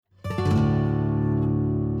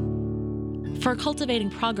for cultivating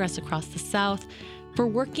progress across the South, for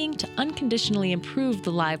working to unconditionally improve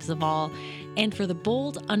the lives of all, and for the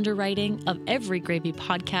bold underwriting of every Gravy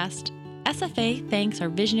podcast, SFA thanks our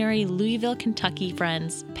visionary Louisville, Kentucky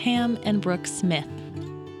friends, Pam and Brooke Smith.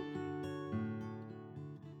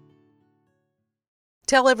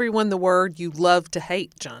 Tell everyone the word you love to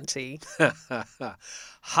hate, John T.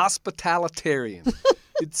 Hospitalitarian.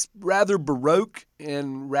 It's rather baroque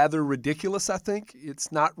and rather ridiculous, I think.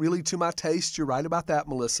 It's not really to my taste. You're right about that,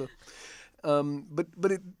 Melissa.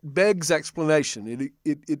 But it begs explanation.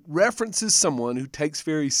 It references someone who takes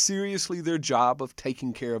very seriously their job of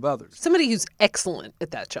taking care of others. Somebody who's excellent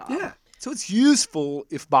at that job. Yeah. So it's useful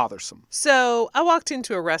if bothersome. So I walked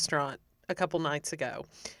into a restaurant a couple nights ago.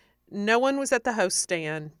 No one was at the host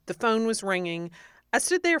stand. The phone was ringing. I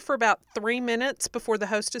stood there for about 3 minutes before the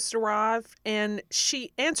hostess arrived, and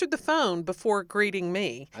she answered the phone before greeting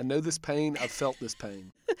me. I know this pain. I've felt this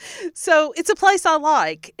pain. So it's a place I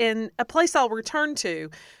like and a place I'll return to,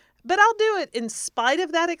 but I'll do it in spite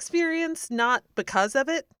of that experience, not because of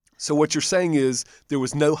it. So what you're saying is there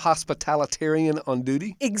was no hospitalitarian on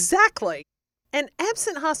duty? Exactly. And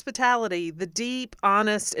absent hospitality, the deep,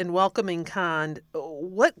 honest, and welcoming kind,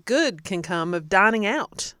 what good can come of dining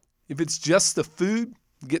out? If it's just the food,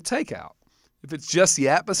 get takeout. If it's just the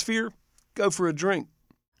atmosphere, go for a drink.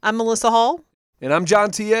 I'm Melissa Hall. And I'm John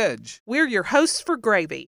T. Edge. We're your hosts for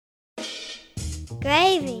Gravy.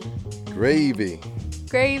 Gravy. Gravy.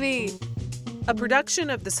 Gravy. A production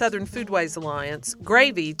of the Southern Foodways Alliance,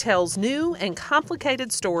 Gravy tells new and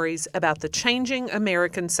complicated stories about the changing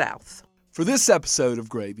American South. For this episode of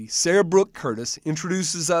Gravy, Sarah Brooke Curtis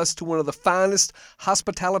introduces us to one of the finest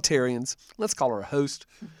hospitalitarians, let's call her a host,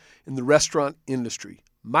 in the restaurant industry.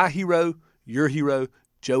 My hero, your hero,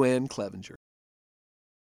 JoAnn Clevenger.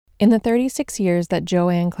 In the 36 years that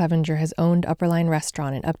JoAnn Clevenger has owned Upper Line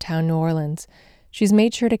Restaurant in Uptown, New Orleans, she's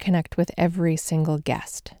made sure to connect with every single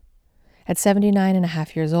guest. At 79 and a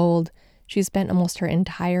half years old, she's spent almost her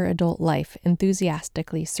entire adult life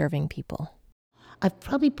enthusiastically serving people. I've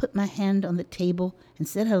probably put my hand on the table and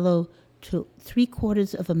said hello to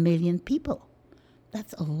 750,000 people.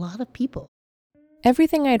 That's a lot of people.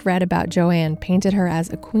 Everything I'd read about JoAnn painted her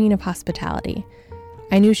as a queen of hospitality.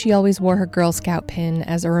 I knew she always wore her Girl Scout pin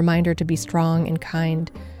as a reminder to be strong and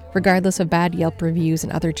kind, regardless of bad Yelp reviews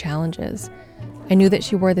and other challenges. I knew that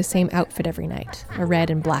she wore the same outfit every night, a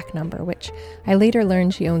red and black number, which I later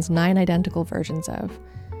learned she owns 9 identical versions of.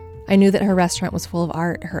 I knew that her restaurant was full of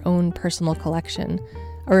art, her own personal collection,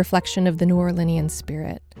 a reflection of the New Orleanian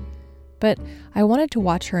spirit. But I wanted to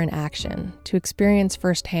watch her in action, to experience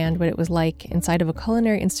firsthand what it was like inside of a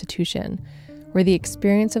culinary institution, where the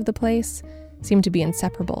experience of the place seemed to be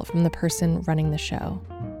inseparable from the person running the show.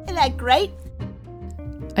 Isn't that great?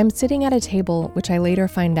 I'm sitting at a table which I later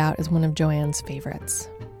find out is one of JoAnn's favorites.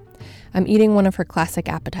 I'm eating one of her classic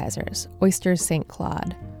appetizers, oysters St.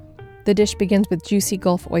 Claude. The dish begins with juicy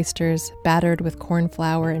Gulf oysters, battered with corn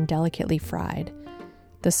flour and delicately fried.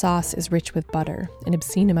 The sauce is rich with butter, an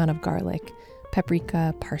obscene amount of garlic,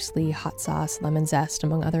 paprika, parsley, hot sauce, lemon zest,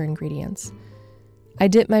 among other ingredients. I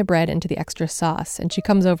dip my bread into the extra sauce, and she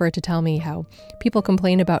comes over to tell me how people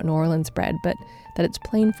complain about New Orleans bread, but that it's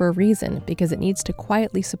plain for a reason, because it needs to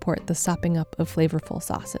quietly support the sopping up of flavorful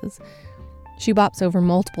sauces. She bops over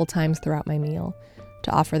multiple times throughout my meal,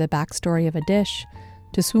 to offer the backstory of a dish,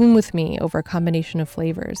 to swoon with me over a combination of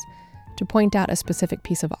flavors, to point out a specific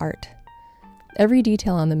piece of art. Every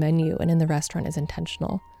detail on the menu and in the restaurant is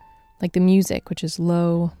intentional, like the music, which is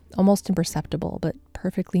low, almost imperceptible, but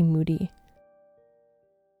perfectly moody.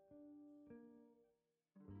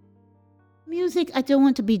 Music, I don't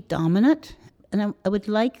want to be dominant, and I would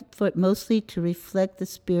like for it mostly to reflect the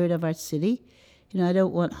spirit of our city. I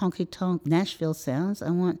don't want honky-tonk Nashville sounds.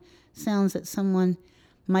 I want sounds that someone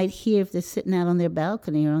might hear if they're sitting out on their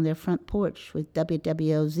balcony or on their front porch with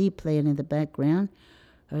WWOZ playing in the background,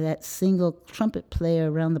 or that single trumpet player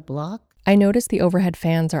around the block. I notice the overhead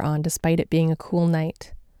fans are on despite it being a cool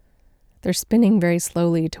night. They're spinning very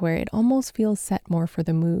slowly to where it almost feels set more for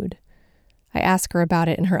the mood. I ask her about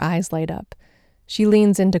it and her eyes light up. She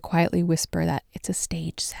leans in to quietly whisper that it's a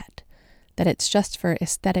stage set, that it's just for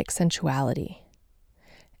aesthetic sensuality.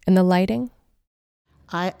 And the lighting?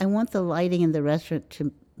 I want the lighting in the restaurant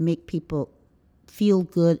to make people feel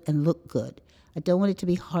good and look good. I don't want it to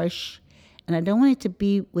be harsh, and I don't want it to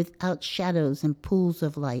be without shadows and pools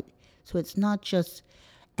of light. So it's not just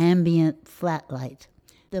ambient, flat light.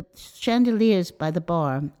 The chandeliers by the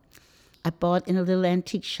bar I bought in a little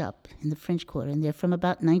antique shop in the French Quarter, and they're from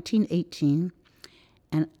about 1918,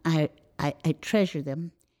 and I treasure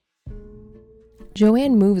them.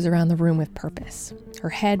 JoAnn moves around the room with purpose. Her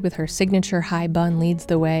head with her signature high bun leads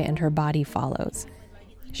the way and her body follows.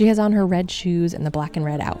 She has on her red shoes and the black and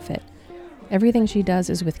red outfit. Everything she does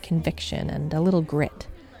is with conviction and a little grit.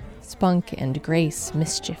 Spunk and grace,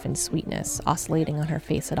 mischief and sweetness oscillating on her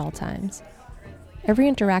face at all times. Every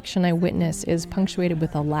interaction I witness is punctuated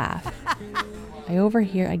with a laugh. I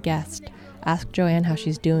overhear a guest ask JoAnn how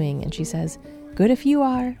she's doing, and she says, "Good if you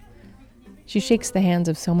are." She shakes the hands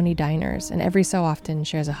of so many diners, and every so often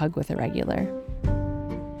shares a hug with a regular.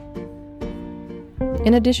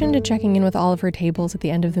 In addition to checking in with all of her tables at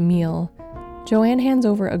the end of the meal, JoAnn hands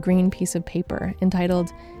over a green piece of paper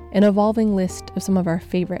entitled An Evolving List of Some of Our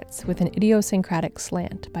Favorites with an Idiosyncratic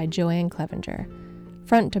Slant by JoAnn Clevenger.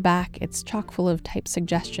 Front to back, it's chock full of type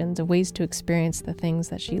suggestions of ways to experience the things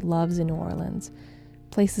that she loves in New Orleans.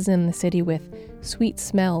 Places in the city with sweet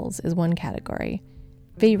smells is one category.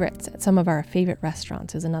 Favorites at some of our favorite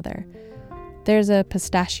restaurants is another. There's a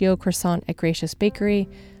pistachio croissant at Gracious Bakery,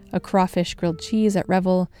 a crawfish grilled cheese at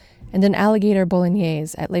Revel, and an alligator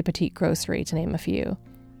bolognese at Le Petit Grocery, to name a few.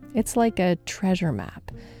 It's like a treasure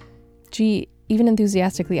map. She even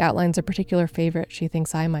enthusiastically outlines a particular favorite she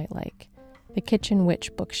thinks I might like, the Kitchen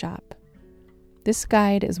Witch Bookshop. This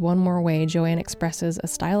guide is one more way JoAnn expresses a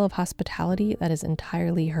style of hospitality that is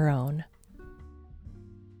entirely her own.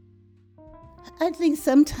 I think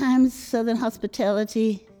sometimes Southern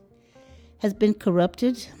hospitality has been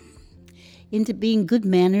corrupted into being good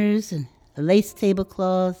manners and a lace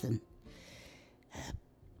tablecloth and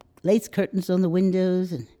lace curtains on the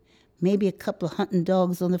windows and maybe a couple of hunting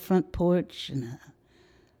dogs on the front porch and a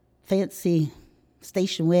fancy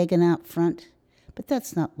station wagon out front. But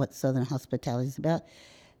that's not what Southern hospitality is about.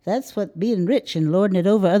 That's what being rich and lording it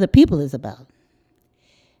over other people is about.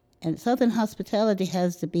 And Southern hospitality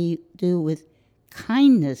has to do with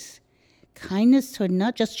kindness. Kindness toward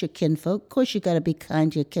not just your kinfolk. Of course, you got to be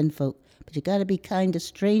kind to your kinfolk, but you got to be kind to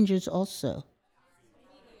strangers also.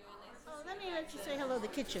 Oh, let you say hello to the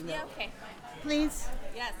kitchen, though. Yeah, okay. Please?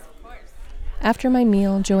 Yes, of course. After my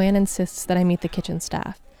meal, JoAnn insists that I meet the kitchen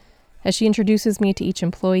staff. As she introduces me to each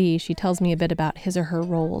employee, she tells me a bit about his or her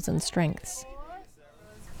roles and strengths.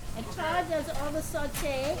 And Todd does all the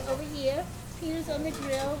saute over here. Peter's on the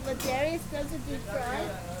grill. Ladarius does the deep fry.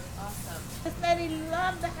 Awesome. Miss Betty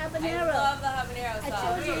loved the habanero. I love the habanero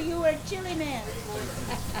sauce. I told you were a chili man.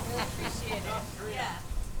 Appreciate it. Yeah.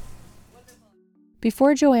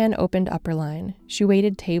 Before JoAnn opened Upperline, she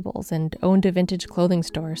waited tables and owned a vintage clothing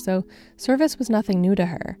store, so service was nothing new to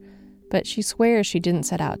her. But she swears she didn't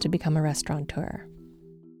set out to become a restaurateur.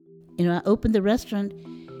 You know, I opened the restaurant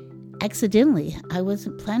accidentally. I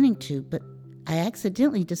wasn't planning to, but I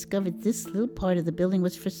accidentally discovered this little part of the building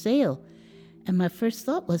was for sale. And my first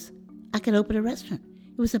thought was, I could open a restaurant.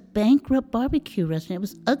 It was a bankrupt barbecue restaurant. It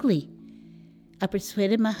was ugly. I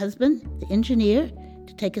persuaded my husband, the engineer,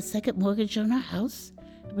 to take a second mortgage on our house.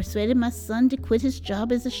 I persuaded my son to quit his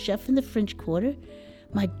job as a chef in the French Quarter.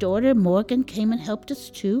 My daughter, Morgan, came and helped us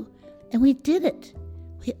too. And we did it.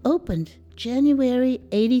 We opened January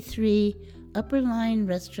 83, Upper Line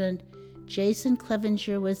Restaurant. Jason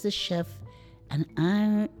Clevenger was the chef, and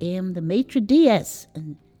I am the maitre d'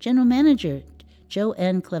 and general manager,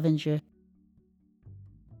 JoAnn Clevenger.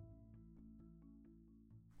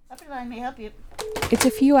 Upper Line may help you. It's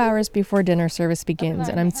a few hours before dinner service begins,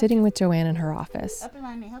 and I'm sitting with JoAnn in her office. Upper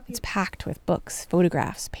Line may help you. It's packed with books,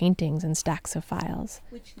 photographs, paintings, and stacks of files.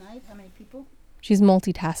 Which night? How many people? She's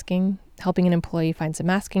multitasking, helping an employee find some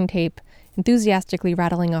masking tape, enthusiastically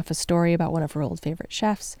rattling off a story about one of her old favorite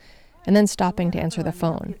chefs, and then stopping to answer the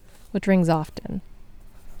phone, which rings often.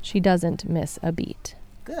 She doesn't miss a beat.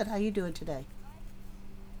 Good. How you doing today?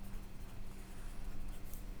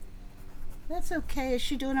 That's okay. Is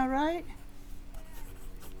she doing all right?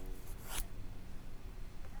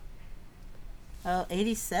 Oh,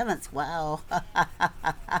 87th. Wow.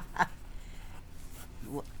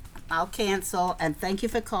 I'll cancel, and thank you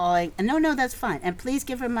for calling. And no, that's fine. And please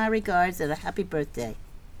give her my regards and a happy birthday.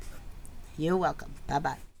 You're welcome.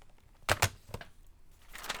 Bye-bye.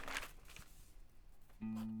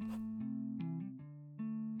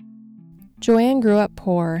 JoAnn grew up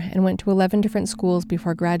poor and went to 11 different schools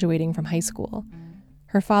before graduating from high school.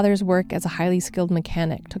 Her father's work as a highly skilled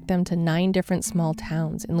mechanic took them to 9 different small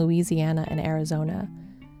towns in Louisiana and Arizona.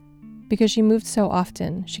 Because she moved so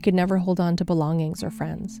often, she could never hold on to belongings or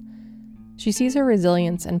friends. She sees her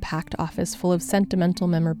resilience and packed office full of sentimental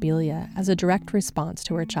memorabilia as a direct response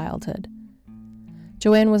to her childhood.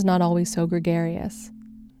 JoAnn was not always so gregarious.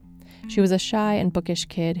 She was a shy and bookish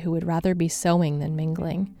kid who would rather be sewing than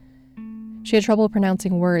mingling. She had trouble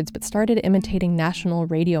pronouncing words, but started imitating national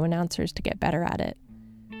radio announcers to get better at it.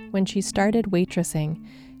 When she started waitressing,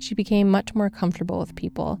 she became much more comfortable with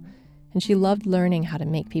people, and she loved learning how to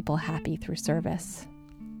make people happy through service.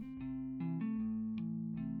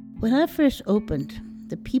 When I first opened,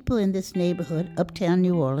 the people in this neighborhood, Uptown,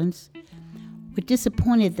 New Orleans, were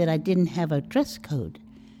disappointed that I didn't have a dress code.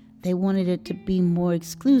 They wanted it to be more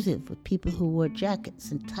exclusive, with people who wore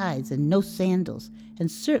jackets and ties and no sandals,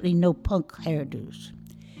 and certainly no punk hairdos.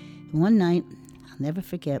 And one night, I'll never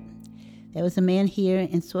forget, there was a man here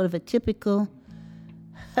in sort of a typical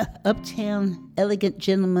uptown elegant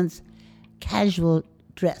gentleman's casual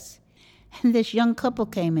dress. And this young couple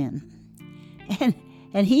came in.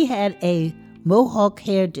 And he had a mohawk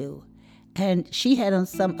hairdo. And she had on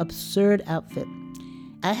some absurd outfit.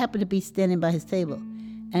 I happened to be standing by his table.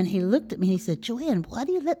 And he looked at me and he said, "JoAnn, why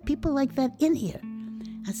do you let people like that in here?"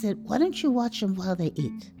 I said, "Why don't you watch them while they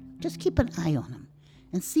eat? Just keep an eye on them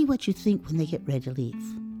and see what you think when they get ready to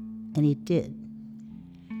leave." And he did.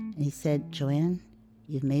 And he said, "JoAnn,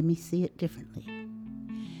 you've made me see it differently."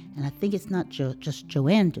 And I think it's not just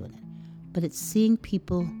JoAnn doing it, but it's seeing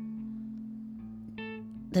people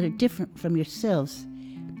that are different from yourselves,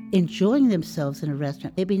 enjoying themselves in a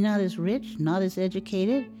restaurant. Maybe not as rich, not as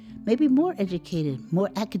educated, maybe more educated, more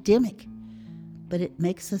academic, but it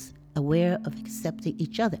makes us aware of accepting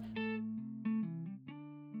each other.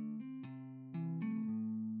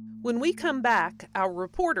 When we come back, our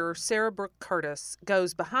reporter, Sarah Brooke Curtis,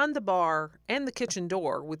 goes behind the bar and the kitchen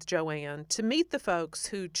door with JoAnn to meet the folks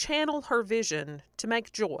who channel her vision to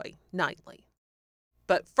make joy nightly.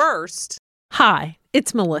 But first... Hi,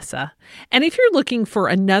 it's Melissa. And if you're looking for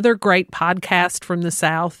another great podcast from the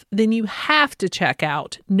South, then you have to check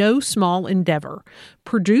out No Small Endeavor,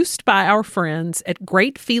 produced by our friends at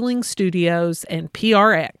Great Feeling Studios and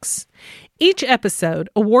PRX. Each episode,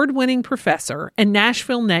 award-winning professor and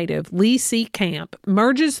Nashville native Lee C. Camp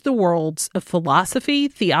merges the worlds of philosophy,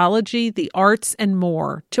 theology, the arts, and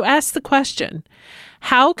more to ask the question,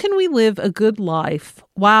 how can we live a good life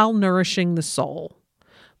while nourishing the soul?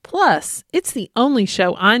 Plus, it's the only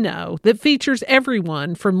show I know that features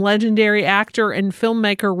everyone from legendary actor and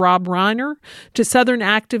filmmaker Rob Reiner to Southern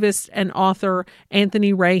activist and author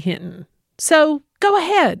Anthony Ray Hinton. So go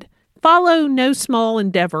ahead, follow No Small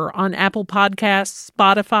Endeavor on Apple Podcasts,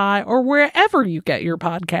 Spotify, or wherever you get your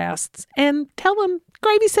podcasts, and tell them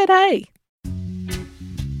Gravy said hey.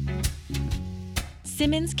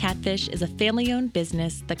 Simmons Catfish is a family-owned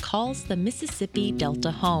business that calls the Mississippi Delta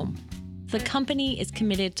home. The company is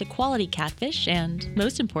committed to quality catfish and,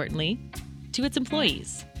 most importantly, to its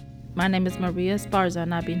employees. My name is Maria Esparza,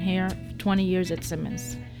 and I've been here for 20 years at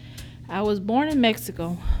Simmons. I was born in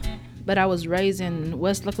Mexico, but I was raised in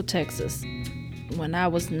West Loco, Texas. When I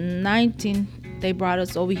was 19, they brought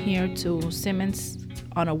us over here to Simmons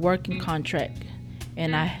on a working contract,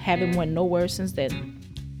 and I haven't went nowhere since then.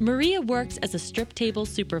 Maria works as a strip table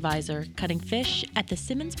supervisor, cutting fish at the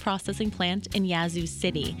Simmons processing plant in Yazoo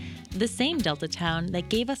City, the same Delta town that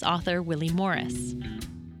gave us author Willie Morris.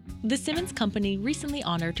 The Simmons Company recently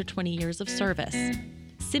honored her 20 years of service.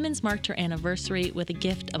 Simmons marked her anniversary with a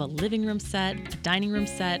gift of a living room set, a dining room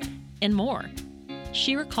set, and more.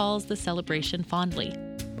 She recalls the celebration fondly.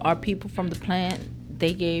 Our people from the plant,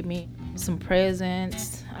 they gave me some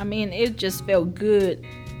presents. I mean, it just felt good.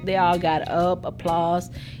 They all got up, applause.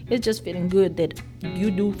 It's just feeling good that you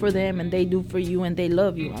do for them and they do for you and they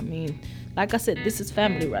love you. I mean, like I said, this is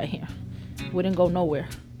family right here. We didn't go nowhere.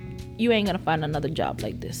 You ain't gonna find another job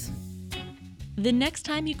like this. The next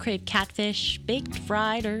time you crave catfish, baked,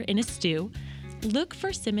 fried, or in a stew, look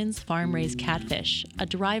for Simmons Farm-Raised Catfish, a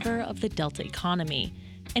driver of the Delta economy,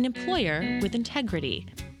 an employer with integrity,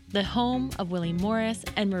 the home of Willie Morris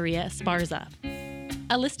and Maria Esparza.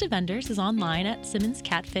 A list of vendors is online at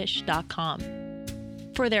simmonscatfish.com.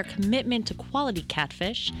 For their commitment to quality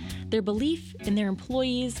catfish, their belief in their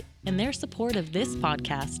employees, and their support of this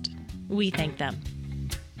podcast, we thank them.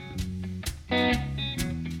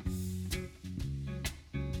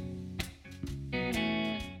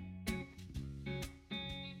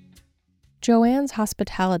 JoAnn's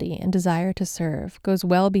hospitality and desire to serve goes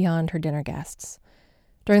well beyond her dinner guests.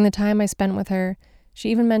 During the time I spent with her, she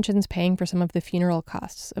even mentions paying for some of the funeral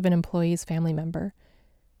costs of an employee's family member.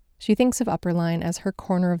 She thinks of Upperline as her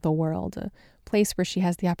corner of the world, a place where she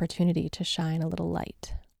has the opportunity to shine a little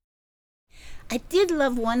light. I did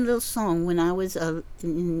love one little song when I was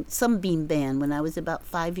in Sunbeam Band when I was about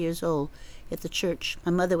 5 years old at the church.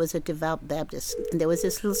 My mother was a devout Baptist, and there was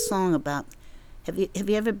this little song about, have you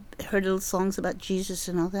ever heard little songs about Jesus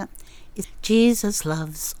and all that? It's, Jesus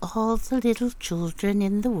loves all the little children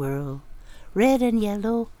in the world. Red and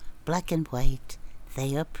yellow, black and white,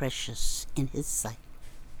 they are precious in his sight.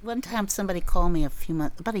 One time somebody called me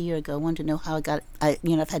about a year ago, wanted to know how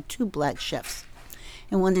I've had 2 black chefs,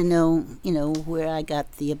 and wanted to know, where I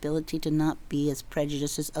got the ability to not be as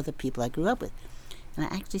prejudiced as other people I grew up with. And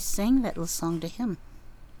I actually sang that little song to him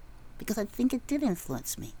because I think it did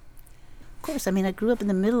influence me. Of course, I grew up in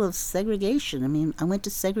the middle of segregation. I went to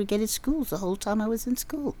segregated schools the whole time I was in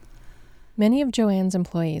school. Many of JoAnn's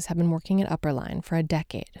employees have been working at Upperline for a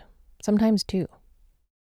decade, sometimes 2.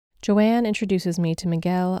 JoAnn introduces me to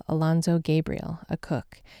Miguel Alonso Gabriel, a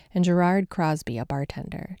cook, and Gerard Crosby, a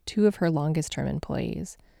bartender, 2 of her longest-term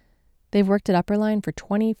employees. They've worked at Upperline for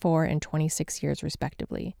 24 and 26 years,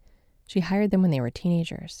 respectively. She hired them when they were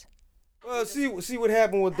teenagers. Well, see what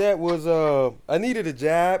happened with that was I needed a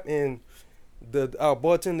job, and our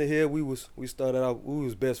bartender here, we started out, we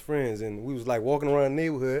was best friends, and we was like walking around the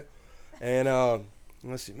neighborhood, and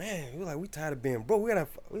I said, man, we tired of being broke.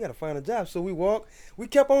 We gotta find a job. So we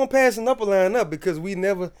kept on passing Upperline up because we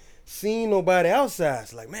never seen nobody outside.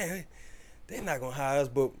 It's like, man, they're not gonna hire us.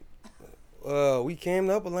 But we came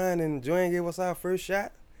to Upperline, and JoAnn gave us our first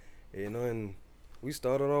shot, and we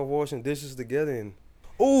started off washing dishes together. And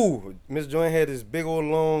Miss JoAnn had this big old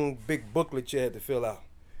long big booklet you had to fill out.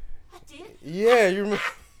 I did? Yeah, you remember?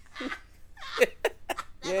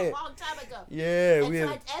 A long time ago. Yeah, and so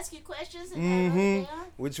I'd ask you questions and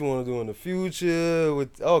what you want to do in the future,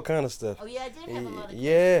 with all kind of stuff. Oh yeah, I did have a lot of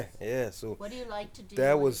questions. Yeah. So what do you like to do?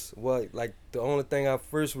 That was the only thing I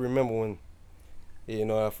first remember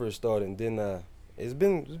when, I first started. And then it's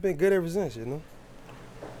been good ever since,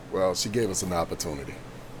 Well, she gave us an opportunity.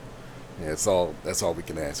 Yeah, that's all we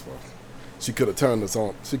can ask for. She could have turned us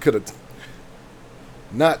on. She could have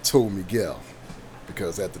not told Miguel,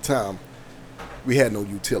 because at the time we had no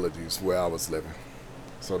utilities where I was living,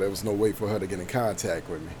 so there was no way for her to get in contact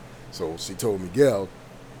with me. So she told Miguel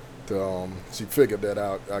she figured that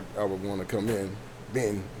I would want to come in,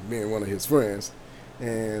 being one of his friends,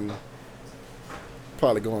 and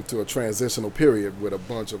probably going through a transitional period with a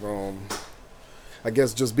bunch of I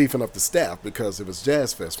guess just beefing up the staff, because it was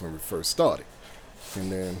Jazz Fest when we first started,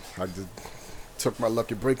 and then I just took my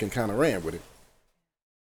lucky break and kind of ran with it.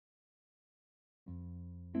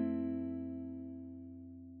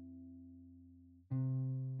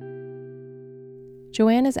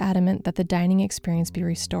 JoAnn is adamant that the dining experience be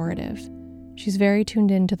restorative. She's very tuned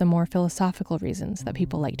in to the more philosophical reasons that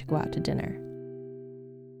people like to go out to dinner.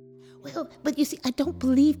 Well, but you see, I don't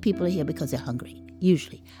believe people are here because they're hungry,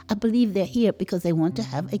 usually. I believe they're here because they want to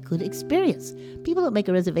have a good experience. People don't make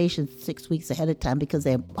a reservation 6 weeks ahead of time because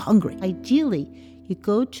they're hungry. Ideally, you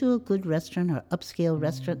go to a good restaurant or upscale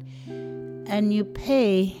restaurant and you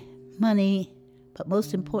pay money, but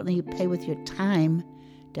most importantly, you pay with your time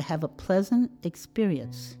to have a pleasant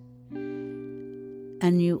experience.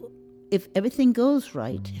 And if everything goes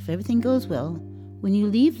right, if everything goes well, when you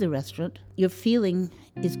leave the restaurant, your feeling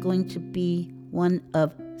is going to be one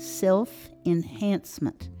of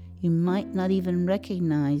self-enhancement. You might not even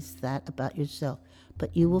recognize that about yourself,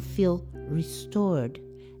 but you will feel restored,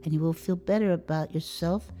 and you will feel better about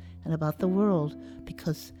yourself and about the world,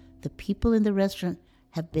 because the people in the restaurant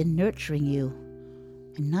have been nurturing you,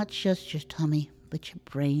 and not just your tummy, but your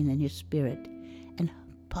brain and your spirit. And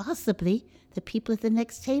possibly the people at the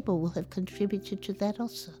next table will have contributed to that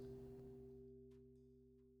also.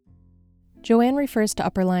 JoAnn refers to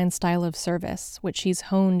Upperline's style of service, which she's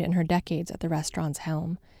honed in her decades at the restaurant's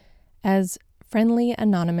helm, as friendly,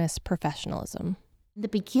 anonymous professionalism. In the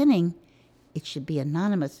beginning, it should be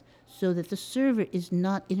anonymous so that the server is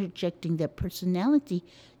not interjecting their personality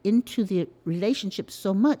into the relationship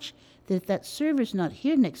so much that if that server's not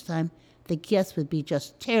here next time, the guest would be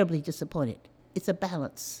just terribly disappointed. It's a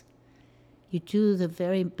balance. You do the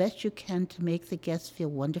very best you can to make the guest feel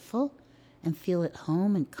wonderful and feel at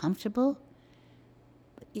home and comfortable.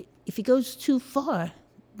 If it goes too far,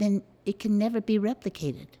 then it can never be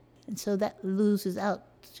replicated. And so that loses out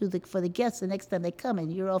for the guests the next time they come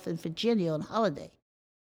and you're off in Virginia on holiday.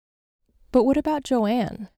 But what about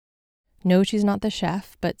JoAnn? No, she's not the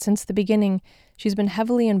chef, but since the beginning, she's been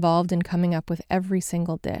heavily involved in coming up with every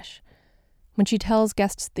single dish. When she tells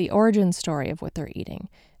guests the origin story of what they're eating,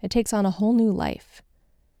 it takes on a whole new life.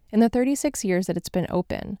 In the 36 years that it's been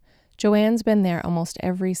open, JoAnn's been there almost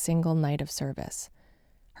every single night of service.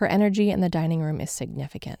 Her energy in the dining room is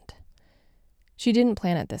significant. She didn't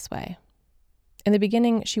plan it this way. In the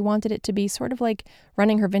beginning, she wanted it to be sort of like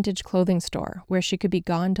running her vintage clothing store, where she could be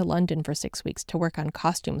gone to London for 6 weeks to work on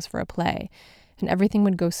costumes for a play, and everything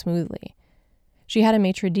would go smoothly. She had a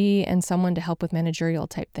maitre d' and someone to help with managerial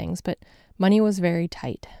type things, but money was very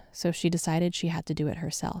tight, so she decided she had to do it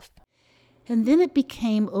herself. And then it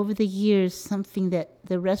became, over the years, something that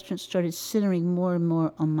the restaurant started centering more and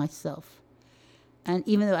more on myself. And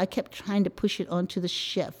even though I kept trying to push it onto the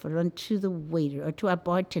chef or onto the waiter or to our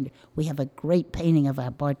bartender, we have a great painting of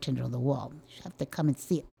our bartender on the wall. You have to come and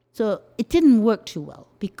see it. So it didn't work too well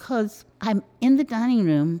because I'm in the dining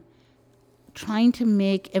room trying to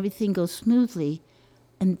make everything go smoothly,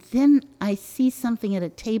 and then I see something at a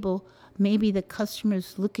table, maybe the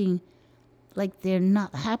customer's looking like they're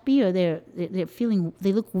not happy or they're feeling,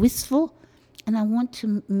 they look wistful, and I want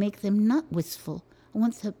to make them not wistful. I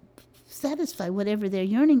want to satisfy whatever they're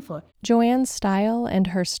yearning for. JoAnn's style and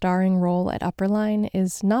her starring role at Upperline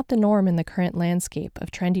is not the norm in the current landscape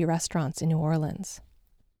of trendy restaurants in New Orleans.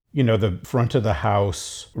 You know, the front of the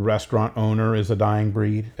house restaurant owner is a dying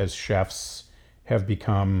breed, as chefs have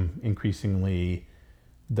become increasingly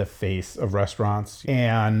the face of restaurants,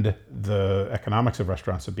 and the economics of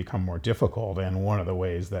restaurants have become more difficult. And one of the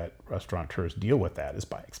ways that restaurateurs deal with that is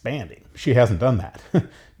by expanding. She hasn't done that.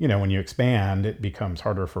 You know, when you expand, it becomes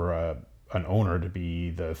harder for an owner to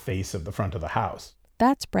be the face of the front of the house.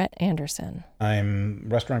 That's Brett Anderson. I'm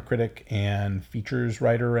restaurant critic and features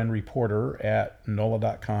writer and reporter at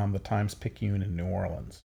NOLA.com, the Times-Picayune in New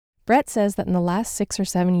Orleans. Brett says that in the last 6 or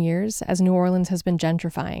 7 years, as New Orleans has been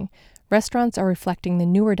gentrifying, restaurants are reflecting the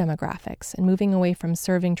newer demographics and moving away from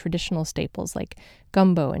serving traditional staples like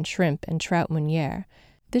gumbo and shrimp and trout meuniere.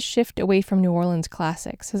 This shift away from New Orleans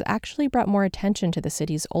classics has actually brought more attention to the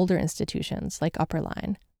city's older institutions like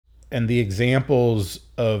Upperline. And the examples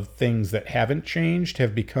of things that haven't changed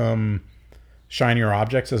have become shinier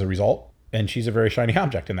objects as a result. And she's a very shiny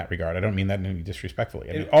object in that regard. I don't mean that in any disrespectfully.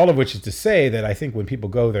 I mean, all of which is to say that I think when people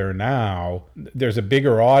go there now, there's a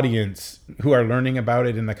bigger audience who are learning about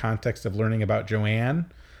it in the context of learning about JoAnn,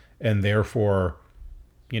 and therefore,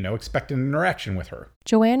 you know, expect an interaction with her.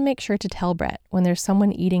 JoAnn makes sure to tell Brett when there's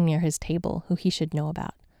someone eating near his table who he should know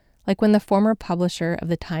about. Like when the former publisher of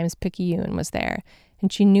the Times-Picayune was there,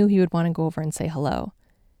 and she knew he would want to go over and say hello.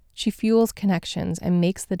 She fuels connections and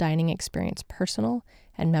makes the dining experience personal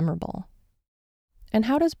and memorable. And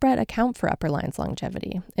how does Brett account for Upperline's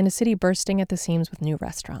longevity in a city bursting at the seams with new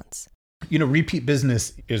restaurants? You know, repeat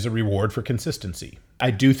business is a reward for consistency. I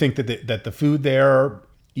do think that the food there,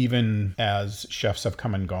 even as chefs have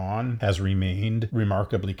come and gone, has remained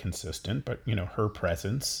remarkably consistent. But, you know, her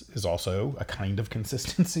presence is also a kind of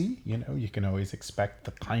consistency. You know, you can always expect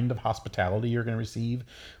the kind of hospitality you're going to receive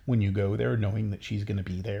when you go there, knowing that she's going to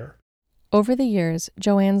be there. Over the years,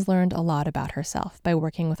 JoAnn's learned a lot about herself by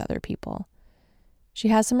working with other people. She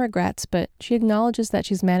has some regrets, but she acknowledges that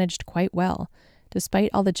she's managed quite well, despite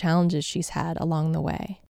all the challenges she's had along the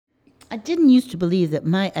way. I didn't used to believe that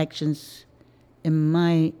my actions and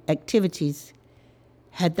my activities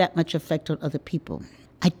had that much effect on other people.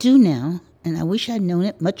 I do now, and I wish I'd known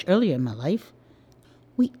it much earlier in my life.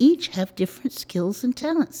 We each have different skills and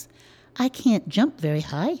talents. I can't jump very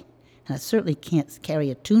high, and I certainly can't carry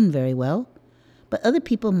a tune very well. But other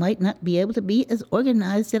people might not be able to be as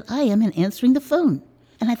organized as I am in answering the phone.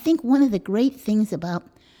 And I think one of the great things about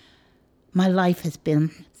my life has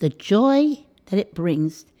been the joy that it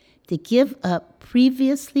brings to give up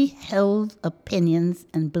previously held opinions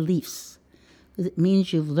and beliefs, because it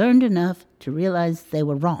means you've learned enough to realize they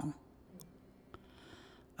were wrong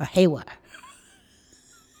or haywire.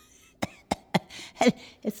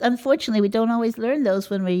 It's unfortunately we don't always learn those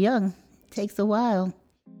when we're young. It takes a while.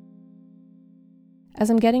 As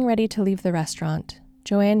I'm getting ready to leave the restaurant,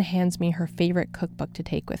 JoAnn hands me her favorite cookbook to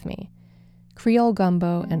take with me, Creole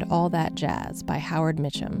Gumbo and All That Jazz by Howard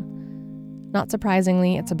Mitchum. Not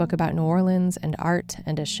surprisingly, it's a book about New Orleans and art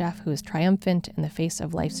and a chef who is triumphant in the face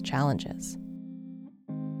of life's challenges.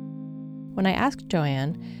 When I asked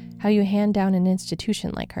JoAnn how you hand down an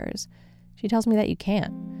institution like hers, she tells me that you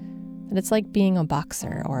can't, that it's like being a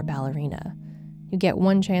boxer or a ballerina. You get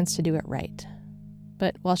one chance to do it right.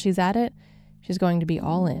 But while she's at it, she's going to be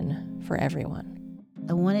all in for everyone.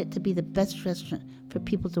 I want it to be the best restaurant for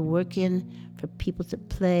people to work in, for people to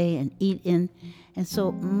play and eat in. And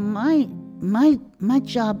so my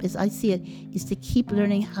job, as I see it, is to keep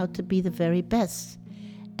learning how to be the very best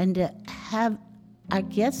and to have our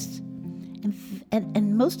guests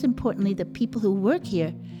and most importantly, the people who work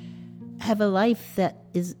here have a life that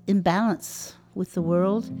is in balance with the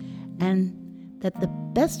world, and that the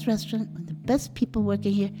best restaurant and the best people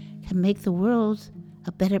working here can make the world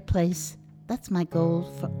a better place. That's my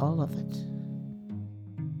goal for all of it.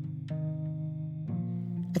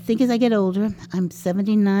 I think as I get older, I'm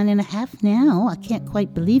 79 and a half now. I can't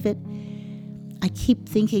quite believe it. I keep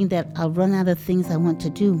thinking that I'll run out of things I want to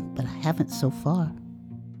do, but I haven't so far.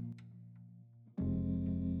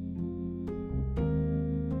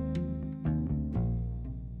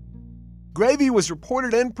 Gravy was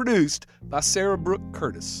reported and produced by Sarah Brooke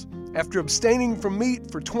Curtis. After abstaining from meat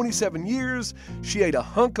for 27 years, she ate a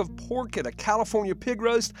hunk of pork at a California pig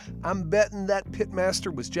roast. I'm betting that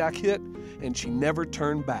pitmaster was Jack Hitt, and she never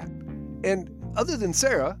turned back. And other than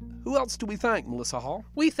Sarah, who else do we thank, Melissa Hall?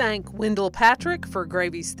 We thank Wendell Patrick for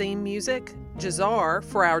Gravy's theme music, Jazar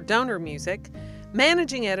for our donor music.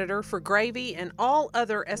 Managing editor for Gravy and all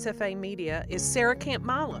other SFA media is Sarah Camp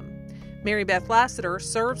Milam. Mary Beth Lassiter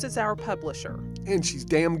serves as our publisher. And she's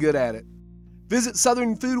damn good at it. Visit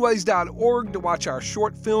southernfoodways.org to watch our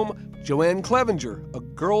short film, JoAnn Clevenger, a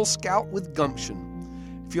Girl Scout with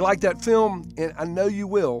Gumption. If you like that film, and I know you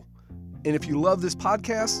will, and if you love this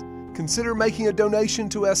podcast, consider making a donation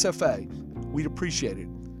to SFA. We'd appreciate it.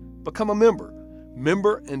 Become a member.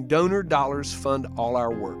 Member and donor dollars fund all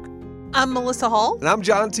our work. I'm Melissa Hall. And I'm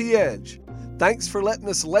John T. Edge. Thanks for letting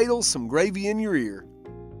us ladle some gravy in your ear.